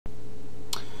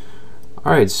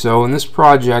Alright, so in this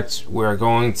project we're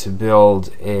going to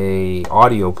build a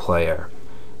audio player.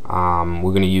 We're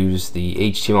going to use the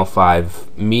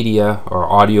HTML5 media or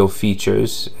audio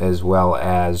features as well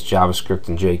as JavaScript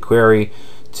and jQuery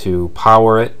to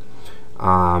power it.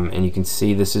 And you can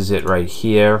see this is it right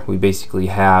here. We basically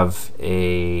have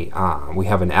an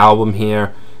album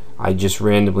here. I just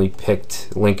randomly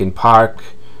picked Linkin Park.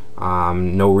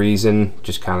 No reason,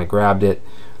 just kind of grabbed it.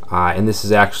 And this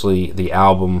is actually the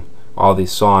album, all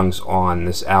these songs on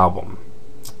this album.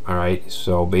 Alright,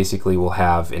 so basically we'll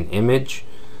have an image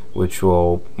which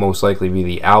will most likely be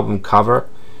the album cover.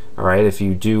 Alright, if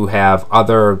you do have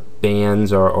other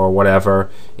bands or whatever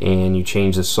and you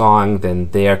change the song,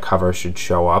 then their cover should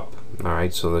show up.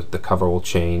 Alright, so that the cover will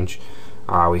change.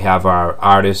 We have our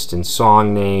artist and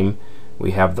song name.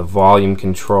 We have the volume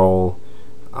control,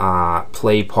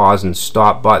 play, pause, and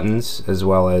stop buttons, as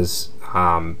well as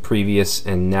previous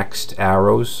and next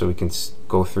arrows so we can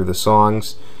go through the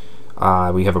songs.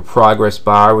 We have a progress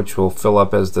bar which will fill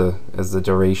up as the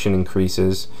duration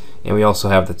increases, and we also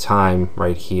have the time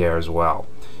right here as well.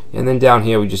 And then down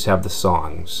here we just have the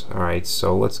songs. Alright,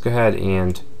 so let's go ahead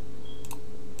and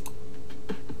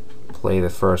play the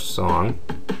first song.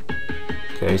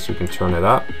 Okay, so we can turn it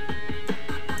up,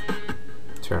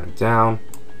 turn it down.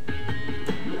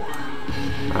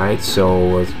 Alright,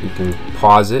 so we can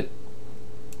pause it,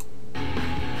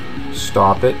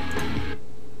 stop it.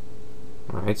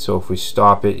 Alright, so if we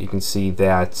stop it, you can see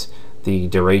that the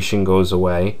duration goes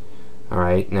away.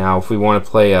 Alright, now if we want to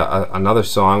play another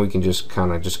song, we can just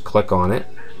kind of click on it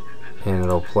and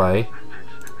it'll play.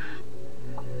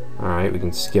 Alright, we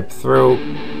can skip through,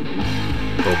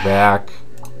 go back,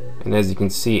 and as you can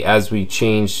see, as we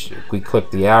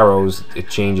click the arrows, it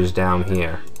changes down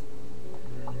here.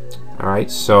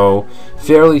 Alright, so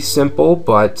fairly simple,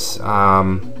 but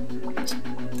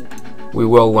we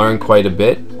will learn quite a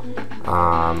bit.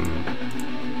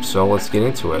 So let's get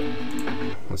into it.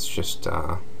 Let's just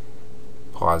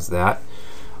pause that.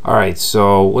 Alright,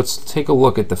 so let's take a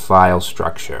look at the file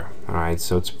structure. Alright,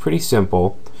 so it's pretty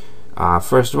simple.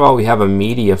 First of all, we have a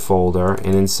media folder,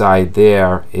 and inside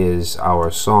there is our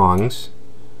songs.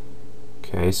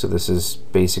 Okay, so this is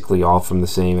basically all from the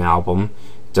same album.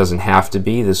 It doesn't have to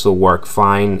be. This will work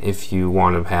fine if you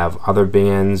want to have other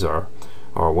bands or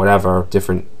whatever,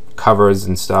 different covers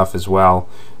and stuff as well.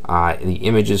 The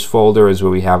images folder is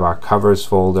where we have our covers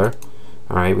folder.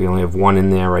 Alright, we only have one in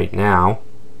there right now.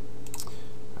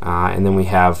 And then we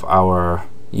have our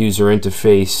user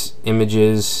interface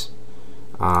images.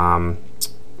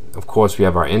 Of course, we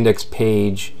have our index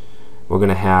page. We're going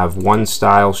to have one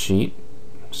style sheet,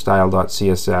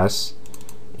 style.css.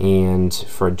 And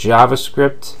for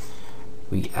JavaScript,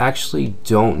 we actually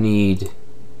don't need,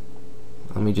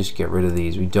 let me just get rid of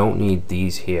these. We don't need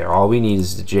these here. All we need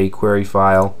is the jQuery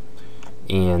file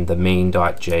and the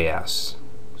main.js.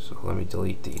 So let me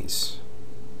delete these.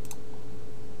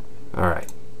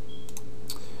 Alright.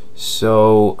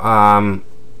 So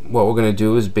what we're going to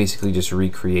do is basically just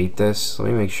recreate this.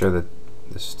 Let me make sure that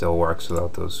this still works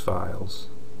without those files.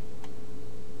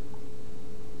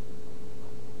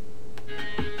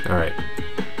 Alright.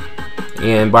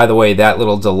 And by the way, that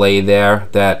little delay there,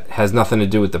 that has nothing to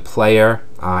do with the player.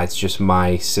 It's just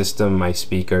my system, my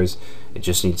speakers. It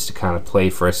just needs to kind of play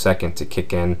for a second to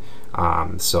kick in.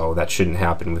 So that shouldn't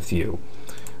happen with you.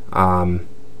 Yeah,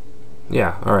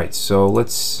 alright, so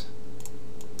let's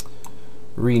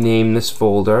rename this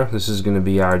folder. This is going to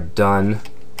be our done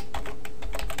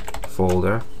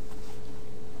folder.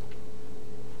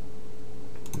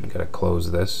 I gotta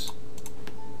close this.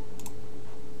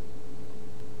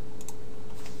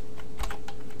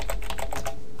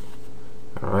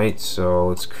 Alright, so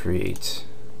let's create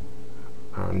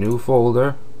our new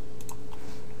folder.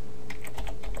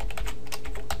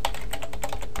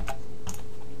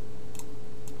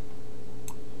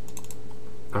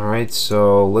 Alright,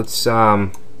 so let's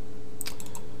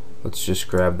just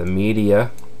grab the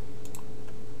media.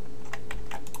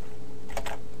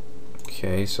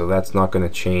 Okay, so that's not going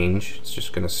to change. It's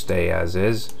just going to stay as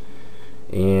is.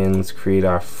 And let's create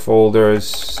our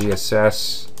folders,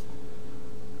 CSS,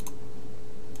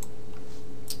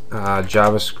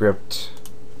 JavaScript,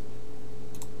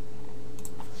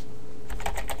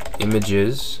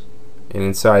 images, and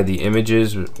inside the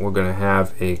images we're going to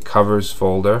have a covers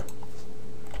folder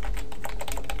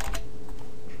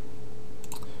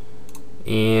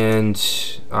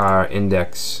and our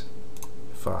index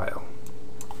file.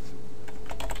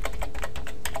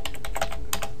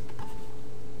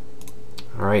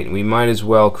 Alright, we might as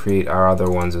well create our other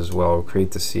ones as well. We'll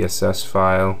create the CSS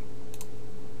file.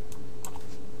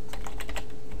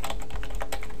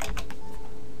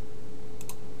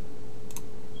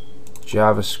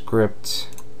 JavaScript.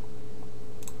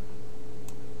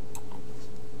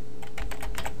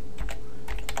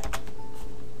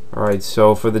 Alright,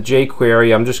 so for the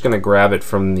jQuery, I'm just going to grab it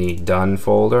from the done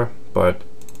folder, but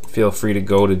feel free to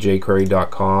go to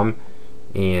jQuery.com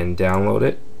and download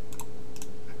it.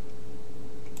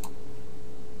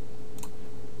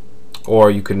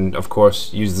 Or you can, of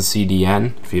course, use the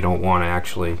CDN if you don't want to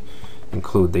actually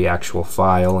include the actual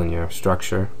file in your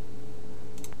structure.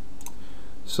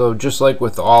 So just like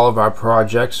with all of our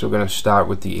projects, we're going to start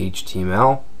with the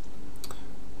HTML.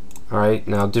 Alright,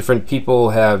 now different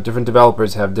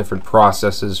developers have different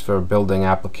processes for building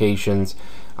applications.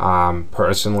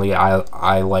 Personally,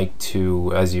 I like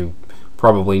to, as you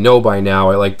probably know by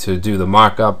now, I like to do the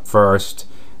markup first,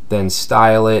 then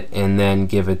style it, and then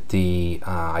give it the,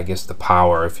 I guess, the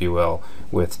power, if you will,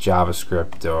 with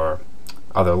JavaScript or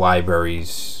other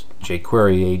libraries,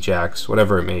 jQuery, Ajax,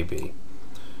 whatever it may be.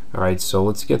 Alright, so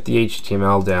let's get the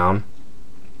HTML down.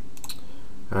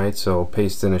 Alright, so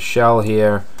paste in a shell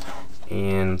here,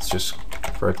 and let's just,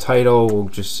 for a title, we'll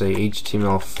just say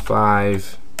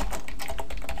HTML5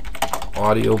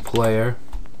 audio player.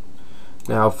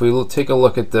 Now if we take a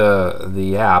look at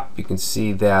the app, you can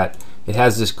see that it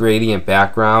has this gradient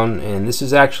background, and this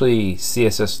is actually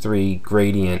CSS3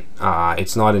 gradient.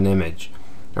 It's not an image.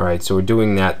 Alright, so we're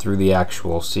doing that through the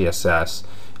actual CSS.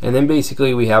 And then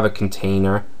basically we have a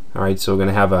container. Alright, so we're going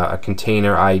to have a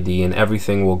container ID, and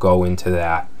everything will go into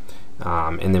that.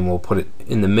 And then we'll put it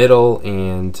in the middle,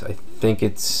 and I think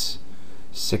it's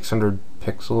 600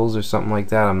 pixels or something like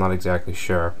that. I'm not exactly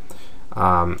sure.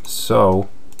 So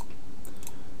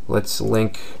let's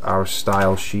link our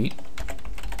style sheet.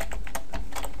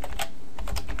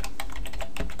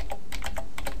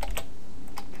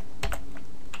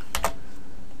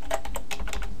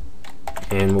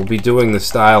 And we'll be doing the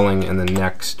styling in the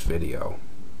next video.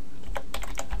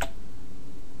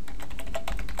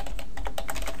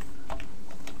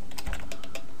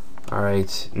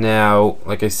 Alright, now,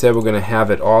 like I said, we're going to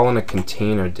have it all in a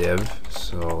container div.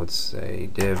 So let's say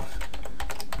div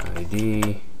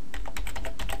ID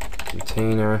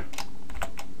container.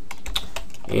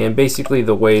 And basically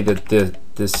the way that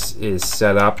this is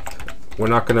set up, we're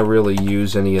not going to really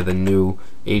use any of the new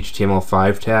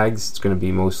HTML5 tags. It's going to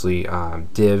be mostly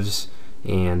divs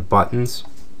and buttons.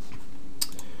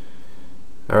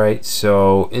 Alright,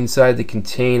 so inside the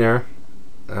container,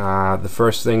 the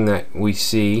first thing that we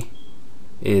see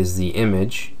is the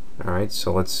image. Alright,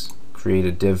 so let's create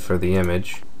a div for the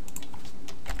image.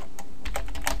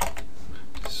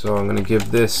 So I'm going to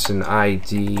give this an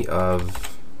ID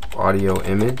of audio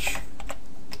image.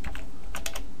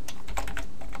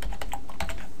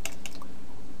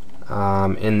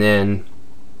 And then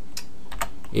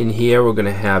in here we're going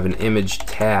to have an image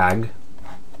tag,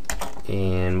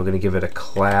 and we're going to give it a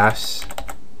class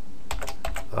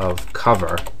of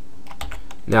cover.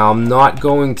 Now I'm not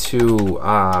going to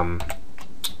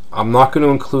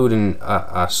include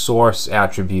a source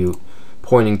attribute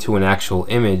pointing to an actual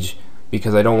image,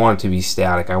 because I don't want it to be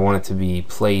static. I want it to be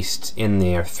placed in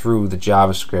there through the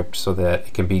JavaScript so that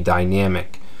it can be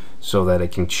dynamic, so that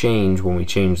it can change when we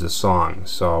change the song.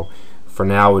 So for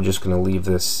now we're just going to leave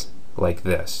this like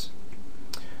this.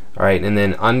 Alright, and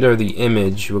then under the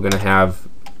image we're going to have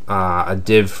a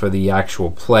div for the actual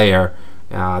player.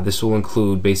 This will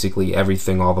include basically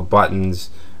everything, all the buttons,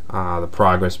 the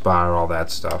progress bar, all that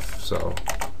stuff. So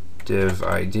div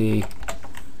ID,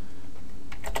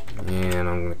 and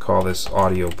I'm going to call this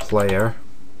audio player.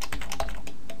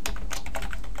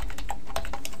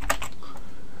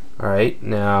 Alright,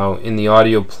 now in the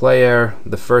audio player,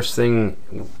 the first thing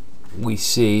we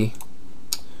see,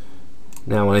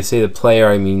 now when I say the player,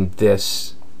 I mean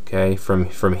this, okay,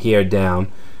 from here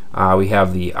down. We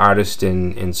have the artist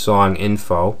and song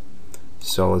info,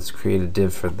 so let's create a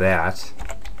div for that.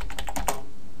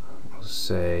 We'll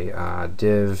say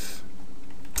div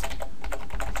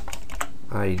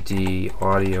ID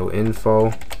audio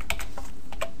info,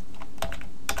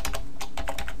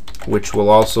 which will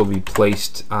also be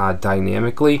placed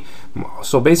dynamically.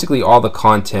 So basically all the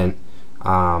content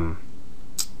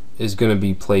is going to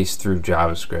be placed through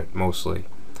JavaScript mostly.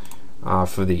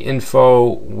 For the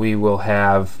info, we will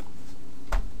have